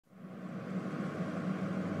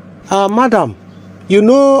Madam, you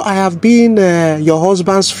know I have been your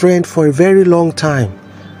husband's friend for a very long time,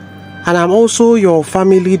 and I'm also your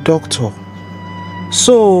family doctor.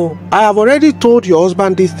 So I have already told your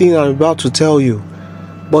husband this thing I'm about to tell you,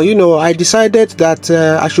 but you know, I decided that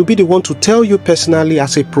I should be the one to tell you personally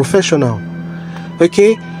as a professional.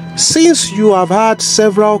 Okay, since you have had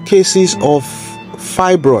several cases of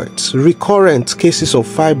fibroids, recurrent cases of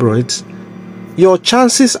fibroids, your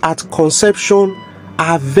chances at conception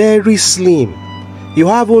are very slim. You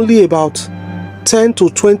have only about 10 to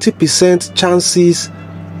 20% chances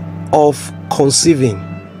of conceiving.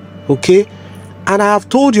 Okay, and I have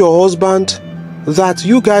told your husband that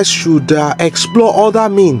you guys should explore other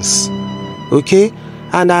means. Okay,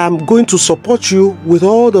 and I am going to support you with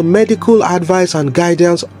all the medical advice and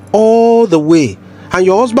guidance all the way, and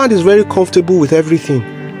your husband is very comfortable with everything.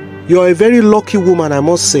 You are a very lucky woman, I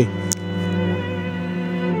must say.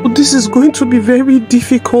 This is going to be very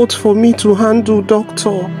difficult for me to handle,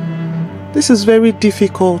 doctor. This is very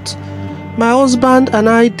difficult. My husband and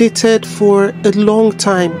I dated for a long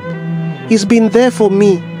time. He's been there for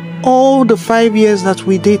me all the 5 years that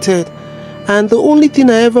we dated, and the only thing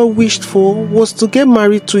I ever wished for was to get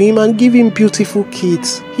married to him and give him beautiful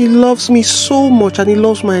kids. He loves me so much, and he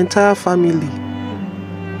loves my entire family.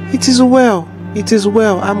 It is well. It is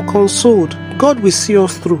well. I'm consoled. God will see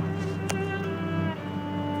us through.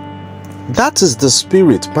 That is the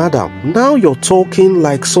spirit, madam. Now you're talking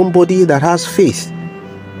like somebody that has faith.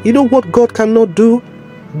 You know what God cannot do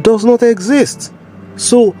does not exist.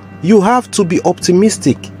 So you have to be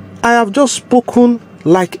optimistic. I have just spoken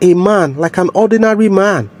like a man, like an ordinary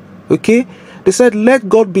man. Okay? They said, let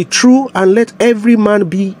God be true and let every man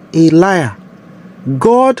be a liar.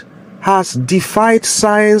 God has defied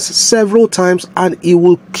science several times and he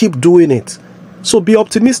will keep doing it. So be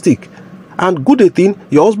optimistic. And good a thing,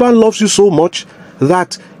 your husband loves you so much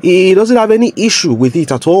that he doesn't have any issue with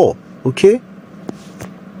it at all. Okay?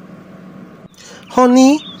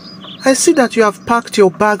 Honey, I see that you have packed your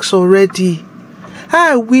bags already.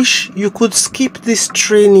 I wish you could skip this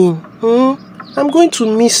training. I'm going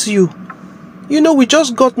to miss you. You know, we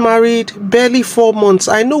just got married barely 4 months.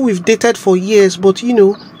 I know we've dated for years, but you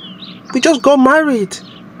know, we just got married.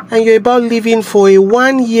 And you're about leaving for a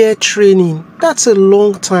 1-year training. That's a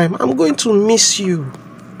long time. I'm going to miss you.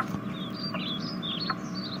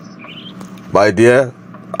 My dear,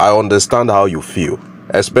 I understand how you feel,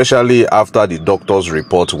 especially after the doctor's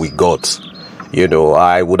report we got. You know,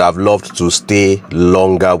 I would have loved to stay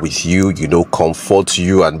longer with you, you know, comfort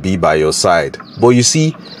you and be by your side. But you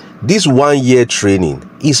see, this 1-year training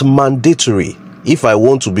is mandatory if I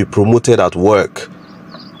want to be promoted at work.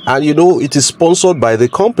 And you know, it is sponsored by the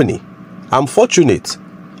company. I'm fortunate.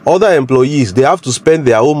 Other employees, they have to spend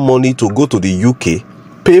their own money to go to the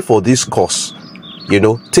UK, pay for this course, you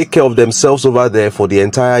know, take care of themselves over there for the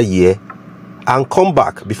entire year and come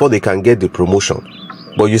back before they can get the promotion.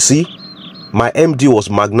 But you see, my MD was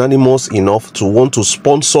magnanimous enough to want to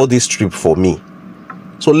sponsor this trip for me.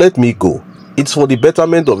 So let me go. It's for the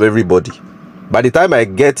betterment of everybody. By the time I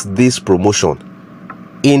get this promotion,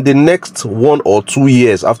 in the next 1 or 2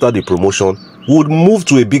 years after the promotion, we would move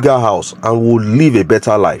to a bigger house and we would live a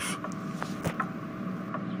better life.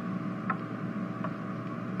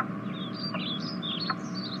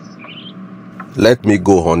 Let me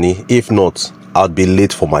go, honey. If not, I'll be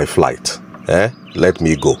late for my flight. Let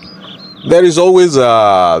me go. There is always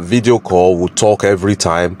a video call. We'll talk every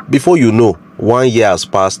time. Before you know, 1 year has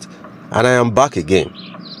passed and I am back again.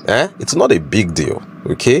 It's not a big deal,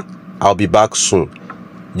 okay? I'll be back soon.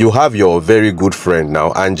 You have your very good friend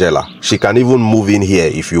now, Angela. She can even move in here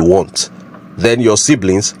if you want. Then your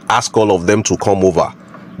siblings, ask all of them to come over.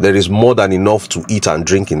 There is more than enough to eat and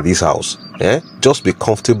drink in this house. Just be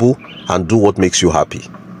comfortable and do what makes you happy.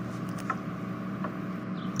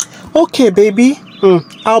 Okay, baby.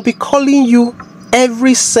 I'll be calling you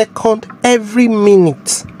every second, every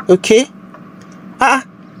minute. Okay? I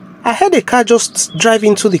heard a car just drive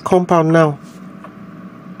into the compound now.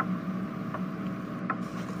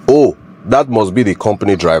 Oh, that must be the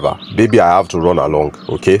company driver. Baby, I have to run along,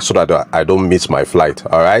 okay? So that I don't miss my flight,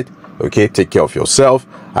 all right? Okay, take care of yourself.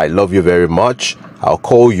 I love you very much. I'll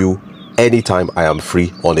call you anytime I am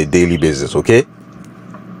free on a daily basis, okay?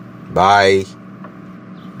 Bye.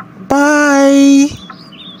 Bye.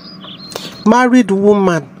 Married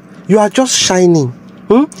woman, you are just shining.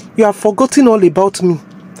 You have forgotten all about me.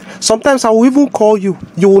 Sometimes I will even call you.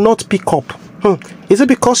 You will not pick up. Is it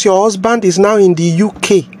because your husband is now in the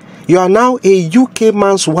UK? You are now a UK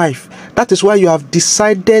man's wife. That is why you have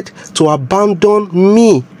decided to abandon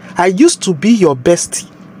me. I used to be your bestie.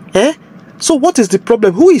 So what is the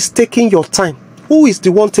problem? Who is taking your time? who is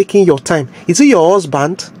the one taking your time? Is it your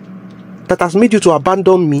husband that has made you to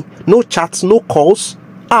abandon me? No chats, no calls.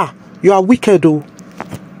 Ah, you are wicked, oh.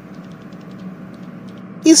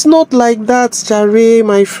 It's not like that, Jare,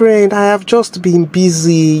 my friend. I have just been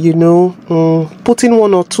busy, you know, putting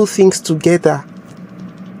one or two things together.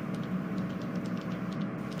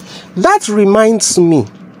 That reminds me.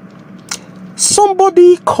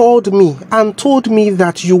 Somebody called me and told me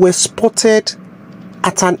that you were spotted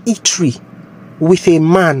at an eatery with a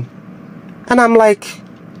man. And I'm like,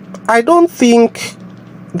 I don't think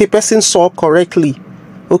the person saw correctly.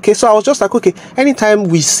 Okay, so I was just like, okay, anytime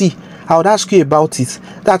we see, I would ask you about it.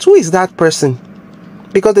 That who is that person?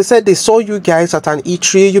 Because they said they saw you guys at an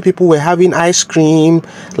eatery, you people were having ice cream,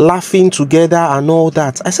 laughing together and all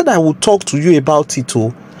that. I said I would talk to you about it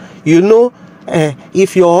too. You know,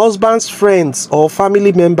 if your husband's friends or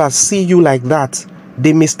family members see you like that,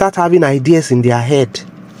 they may start having ideas in their head.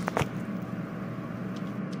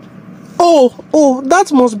 Oh,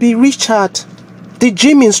 that must be Richard, the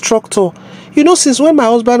gym instructor. You know, since when my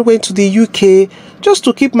husband went to the UK, just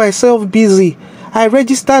to keep myself busy, I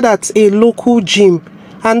registered at a local gym.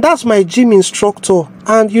 And that's my gym instructor.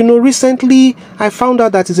 And you know, recently I found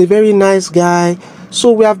out that he's a very nice guy.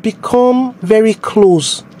 So we have become very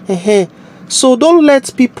close. So don't let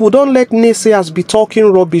naysayers be talking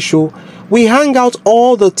rubbish. We hang out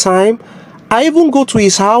all the time. I even go to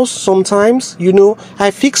his house sometimes, you know.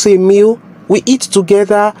 I fix a meal, we eat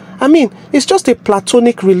together. I mean, it's just a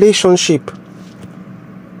platonic relationship.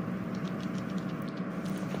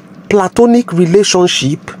 Platonic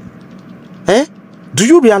relationship? Do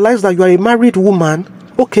you realize that you are a married woman?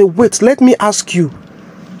 Okay, wait, let me ask you.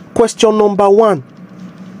 Question number 1.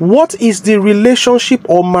 What is the relationship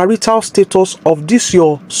or marital status of this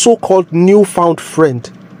your so-called newfound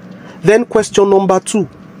friend? Then question number 2.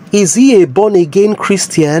 Is he a born-again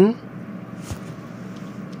Christian?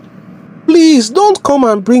 Please, don't come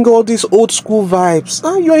and bring all these old school vibes.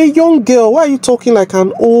 You're a young girl. Why are you talking like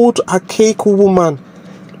an old, archaic woman?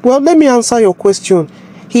 Well, let me answer your question.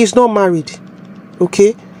 He is not married.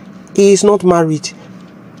 Okay? He is not married.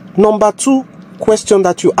 Number 2 question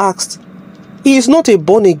that you asked. He is not a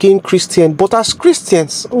born-again Christian, but as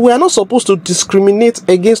Christians, we are not supposed to discriminate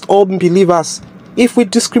against all believers. If we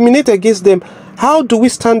discriminate against them, how do we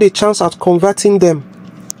stand a chance at converting them?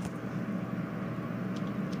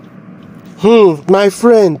 My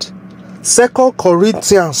friend, 2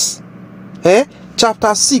 Corinthians,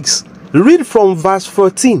 chapter 6, read from verse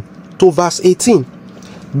 14 to verse 18.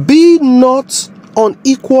 Be not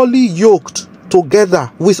unequally yoked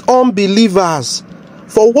together with unbelievers.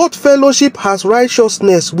 For what fellowship has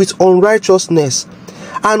righteousness with unrighteousness?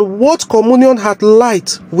 And what communion hath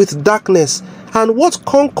light with darkness? And what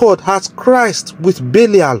concord has Christ with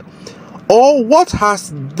Belial? Or what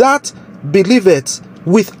has that believeth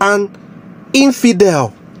with an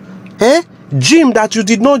infidel? Gym that you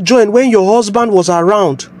did not join when your husband was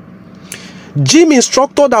around. Gym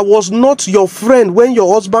instructor that was not your friend when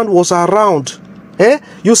your husband was around.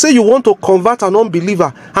 You say you want to convert an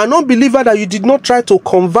unbeliever that you did not try to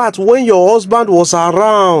convert when your husband was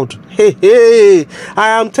around. I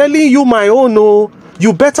am telling you my own. Oh,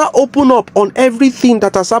 you better open up on everything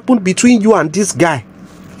that has happened between you and this guy.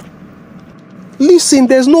 Listen,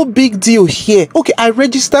 there's no big deal here. Okay, I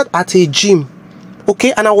registered at a gym.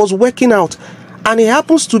 Okay, and I was working out, and he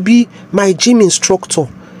happens to be my gym instructor.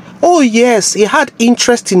 Oh yes, he had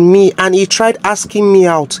interest in me and he tried asking me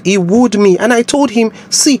out. He wooed me and I told him,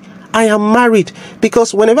 see, I am married,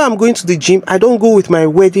 because whenever I'm going to the gym, I don't go with my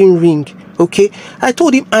wedding ring. Okay, I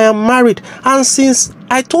told him I am married, and since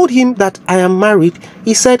I told him that I am married,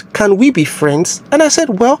 he said, can we be friends? And I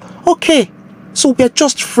said, well, okay, so we're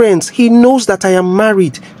just friends. He knows that I am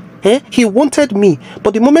married. He wanted me,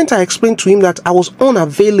 but the moment I explained to him that I was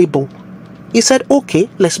unavailable, he said, okay,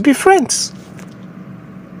 let's be friends.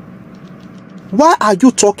 Why are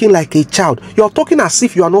you talking like a child? You're talking as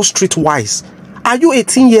if you are not streetwise. Are you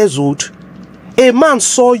 18 years old? A man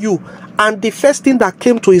saw you and the first thing that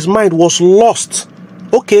came to his mind was lust.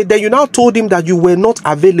 Okay, then you now told him that you were not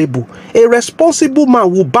available. A responsible man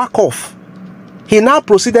will back off. He now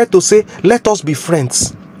proceeded to say, let us be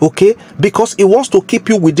friends. Okay, because he wants to keep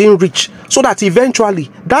you within reach so that eventually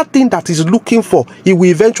that thing that he's looking for, he will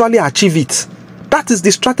eventually achieve it. That is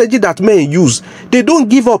the strategy that men use. They don't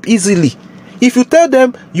give up easily. If you tell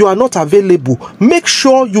them you are not available, make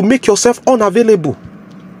sure you make yourself unavailable.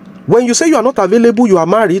 When you say you are not available, you are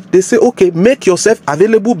married, they say, okay, make yourself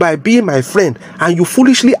available by being my friend, and you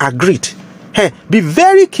foolishly agreed. Hey, be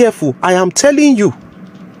very careful. I am telling you.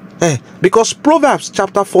 Because Proverbs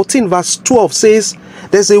chapter 14 verse 12 says,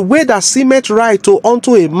 there's a way that seemeth right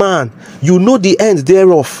unto a man, you know the end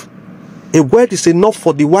thereof. A word is enough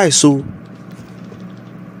for the wise. So,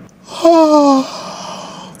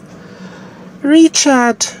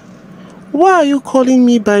 Richard, why are you calling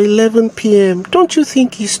me by 11 p.m.? Don't you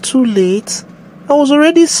think it's too late? I was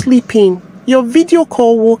already sleeping. Your video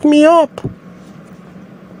call woke me up.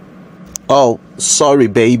 Oh, sorry,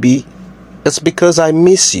 baby. It's because I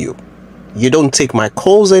miss you. You don't take my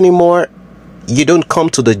calls anymore. You don't come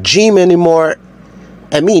to the gym anymore.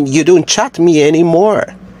 I mean, you don't chat me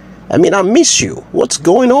anymore. I mean, I miss you. What's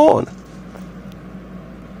going on?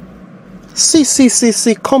 See,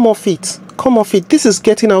 come off it. Come off it. This is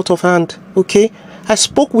getting out of hand, okay? I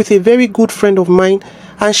spoke with a very good friend of mine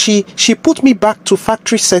and she put me back to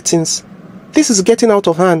factory settings. This is getting out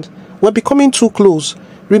of hand. We're becoming too close.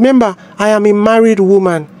 Remember, I am a married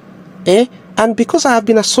woman. And because I have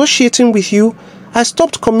been associating with you, I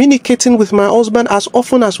stopped communicating with my husband as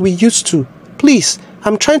often as we used to. Please,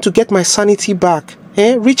 I'm trying to get my sanity back.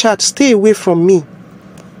 Richard, stay away from me.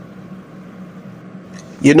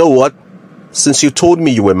 You know what? Since you told me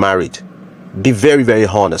you were married, be very, very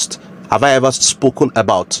honest. Have I ever spoken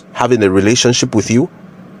about having a relationship with you?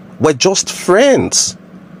 We're just friends.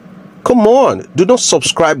 Come on, do not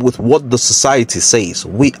subscribe with what the society says.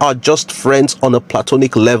 We are just friends on a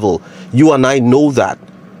platonic level. You and I know that.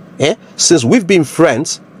 Since we've been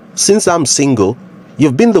friends, since I'm single,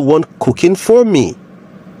 you've been the one cooking for me.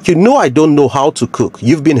 You know I don't know how to cook.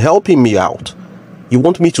 You've been helping me out. You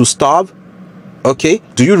want me to starve? Okay,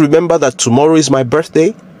 do you remember that tomorrow is my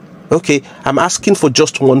birthday? Okay, I'm asking for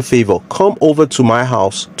just one favor. Come over to my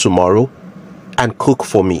house tomorrow and cook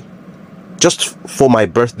for me. Just for my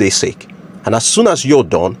birthday's sake. And as soon as you're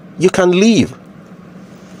done, you can leave.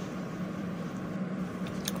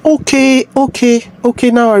 Okay,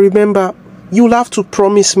 now I remember. You'll have to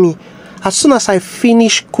promise me. As soon as I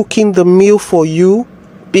finish cooking the meal for you,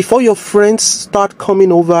 before your friends start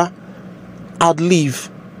coming over, I'll leave.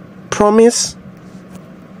 Promise?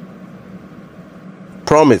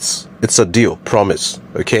 Promise. It's a deal. Promise.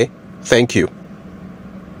 Okay? Thank you.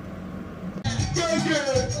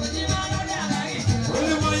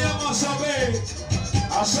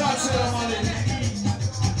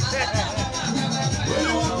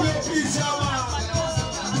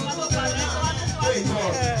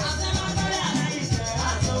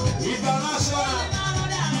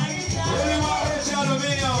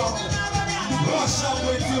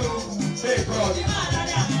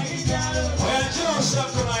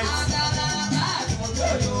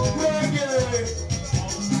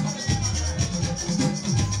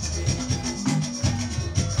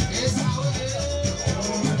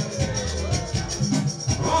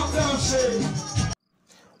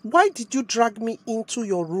 Why did you drag me into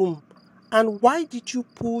your room? And why did you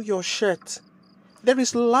pull your shirt? There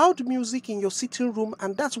is loud music in your sitting room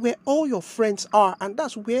and that's where all your friends are and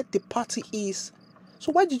that's where the party is.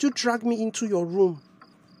 So why did you drag me into your room?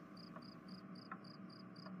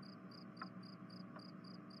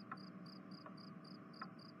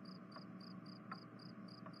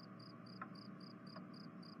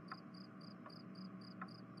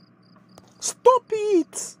 Stop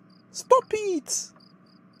it! Stop it!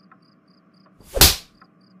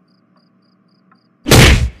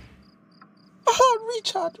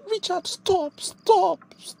 Richard,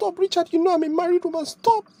 stop, Richard, you know I'm a married woman,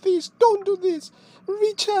 stop this, don't do this,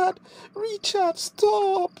 Richard,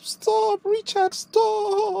 stop, Richard,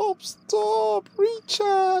 stop,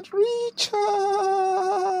 Richard,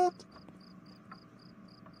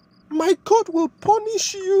 my God will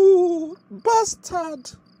punish you,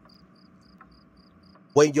 bastard.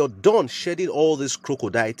 When you're done shedding all these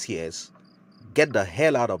crocodile tears, get the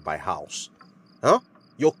hell out of my house.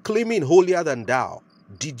 You're claiming holier than thou.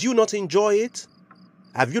 Did you not enjoy it?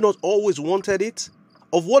 Have you not always wanted it?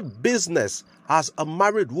 Of what business has a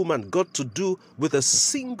married woman got to do with a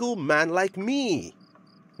single man like me?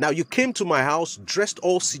 Now you came to my house dressed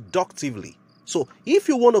all seductively. So if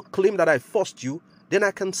you want to claim that I forced you, then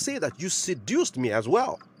I can say that you seduced me as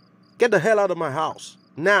well. Get the hell out of my house,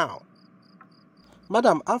 now.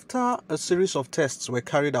 Madam, after a series of tests were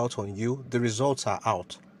carried out on you, the results are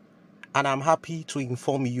out. And I'm happy to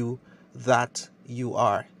inform you that you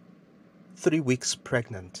are 3 weeks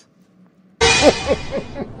pregnant.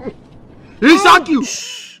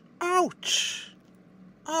 Ouch!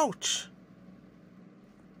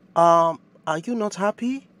 Are you not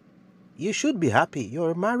happy? You should be happy.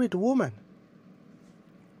 You're a married woman.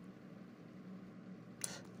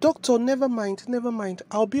 Doctor, never mind.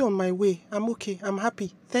 I'll be on my way. I'm okay. I'm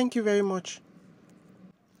happy. Thank you very much.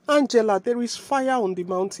 Angela, there is fire on the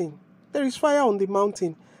mountain. There is fire on the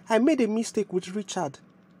mountain. I made a mistake with Richard.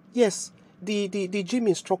 Yes, the gym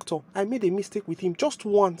instructor. I made a mistake with him just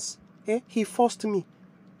once. He forced me.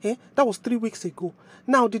 That was 3 weeks ago.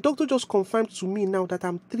 Now, the doctor just confirmed to me now that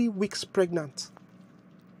I'm 3 weeks pregnant.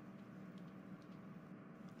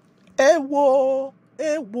 Ewo,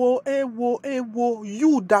 ewo, ewo, ewo.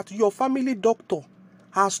 You that your family doctor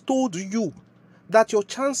has told you that your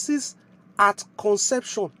chances at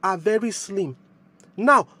conception are very slim.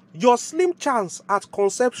 Now, your slim chance at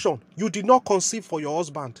conception, you did not conceive for your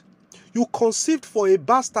husband. You conceived for a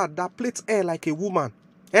bastard that plaits hair like a woman.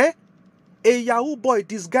 A Yahoo boy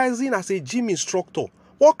disguising as a gym instructor.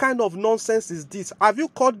 What kind of nonsense is this? Have you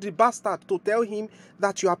called the bastard to tell him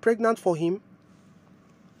that you are pregnant for him?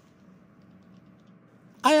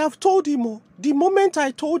 I have told him, the moment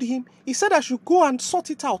I told him, he said I should go and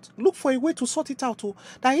sort it out. Look for a way to sort it out.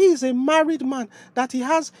 That he is a married man, that he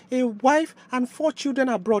has a wife and 4 children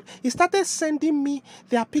abroad. He started sending me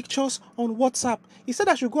their pictures on WhatsApp. He said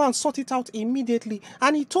I should go and sort it out immediately.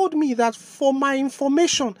 And he told me that for my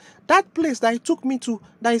information, that place that he took me to,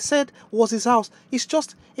 that he said was his house, is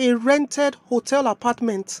just a rented hotel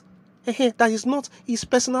apartment. That is not his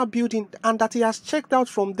personal building, and that he has checked out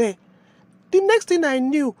from there. The next thing I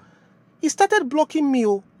knew, he started blocking me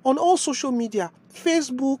on all social media.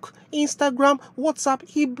 Facebook, Instagram, WhatsApp.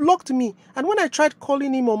 He blocked me. And when I tried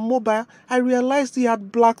calling him on mobile, I realized he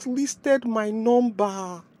had blacklisted my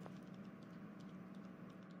number.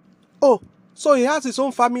 Oh, so he has his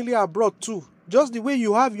own family abroad too. Just the way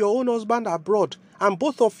you have your own husband abroad. And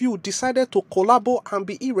both of you decided to collaborate and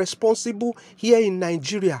be irresponsible here in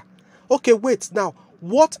Nigeria. Okay, wait now.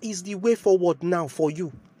 What is the way forward now for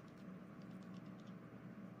you?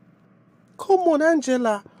 Come on,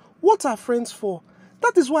 Angela. What are friends for?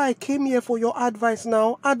 That is why I came here for your advice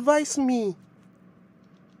now. Advise me.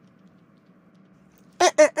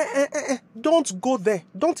 Don't go there.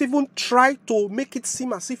 Don't even try to make it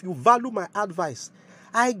seem as if you value my advice.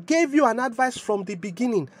 I gave you an advice from the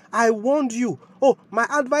beginning. I warned you. Oh, my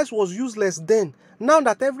advice was useless then. Now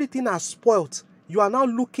that everything has spoiled, you are now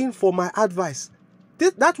looking for my advice.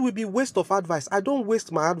 That will be waste of advice. I don't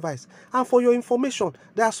waste my advice. And for your information,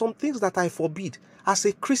 there are some things that I forbid. As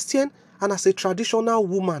a Christian and as a traditional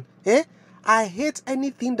woman, I hate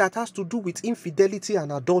anything that has to do with infidelity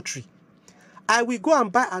and adultery. I will go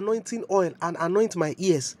and buy anointing oil and anoint my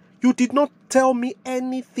ears. You did not tell me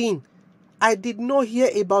anything. I did not hear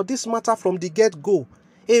about this matter from the get-go.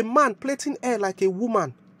 A man plaiting hair like a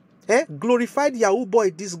woman. Glorified Yahoo boy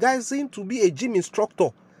disguising to be a gym instructor.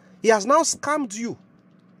 He has now scammed you.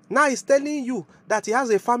 Now he's telling you that he has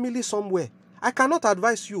a family somewhere. I cannot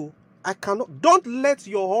advise you. I cannot. Don't let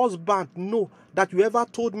your husband know that you ever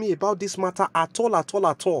told me about this matter at all, at all,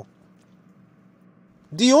 at all.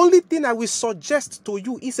 The only thing I will suggest to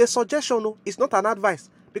you is a suggestion. It's not an advice,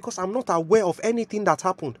 because I'm not aware of anything that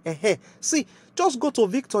happened. See, just go to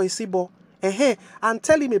Victor Isibo and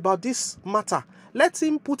tell him about this matter. Let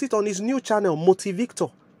him put it on his new channel,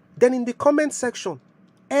 Motivictor. Then in the comment section,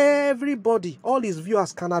 everybody, all his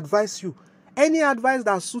viewers can advise you. Any advice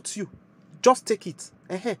that suits you, just take it.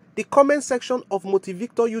 The comment section of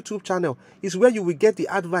Motivictor YouTube channel is where you will get the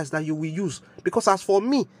advice that you will use. Because as for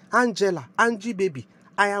me, Angela, Angie baby,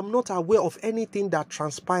 I am not aware of anything that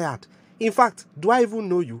transpired. In fact, do I even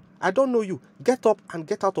know you? I don't know you. Get up and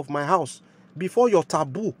get out of my house before your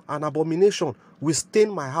taboo and abomination will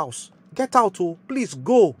stain my house. Get out, oh, please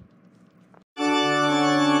go.